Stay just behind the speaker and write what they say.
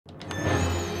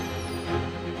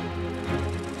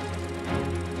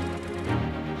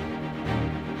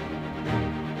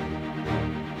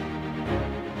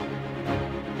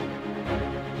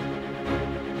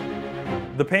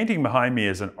The painting behind me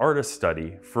is an artist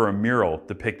study for a mural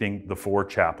depicting the Four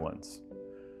Chaplains.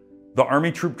 The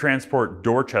Army troop transport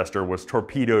Dorchester was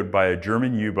torpedoed by a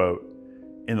German U-boat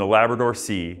in the Labrador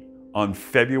Sea on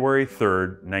February 3,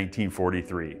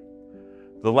 1943.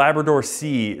 The Labrador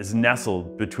Sea is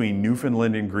nestled between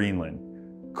Newfoundland and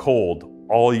Greenland, cold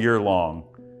all year long,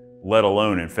 let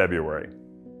alone in February.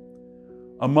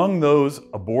 Among those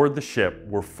aboard the ship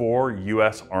were 4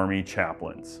 U.S. Army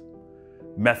chaplains: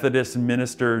 Methodist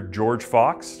minister George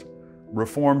Fox,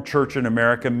 Reformed Church in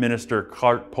America minister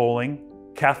Clark Poling,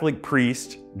 Catholic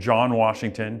priest John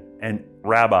Washington, and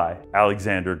Rabbi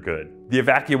Alexander Good. The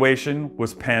evacuation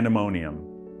was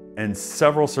pandemonium, and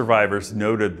several survivors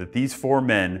noted that these 4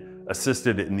 men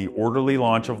assisted in the orderly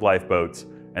launch of lifeboats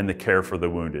and the care for the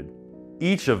wounded.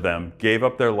 Each of them gave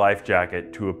up their life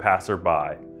jacket to a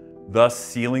passerby, thus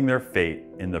sealing their fate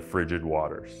in the frigid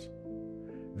waters.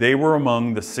 They were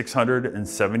among the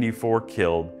 674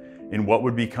 killed in what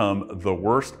would become the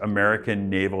worst American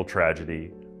naval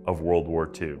tragedy of World War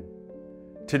II.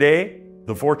 Today,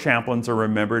 the 4 chaplains are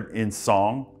remembered in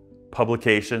song,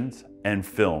 publications, and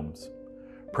films.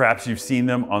 Perhaps you've seen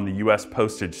them on the U.S.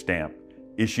 postage stamp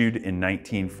issued in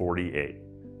 1948.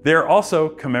 They are also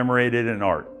commemorated in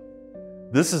art.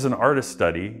 This is an artist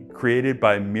study created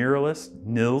by muralist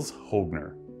Nils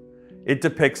Hogner. It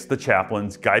depicts the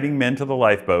chaplains guiding men to the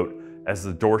lifeboat as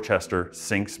the Dorchester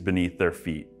sinks beneath their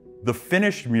feet. The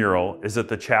finished mural is at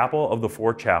the Chapel of the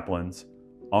Four Chaplains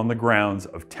on the grounds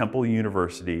of Temple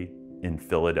University in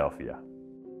Philadelphia.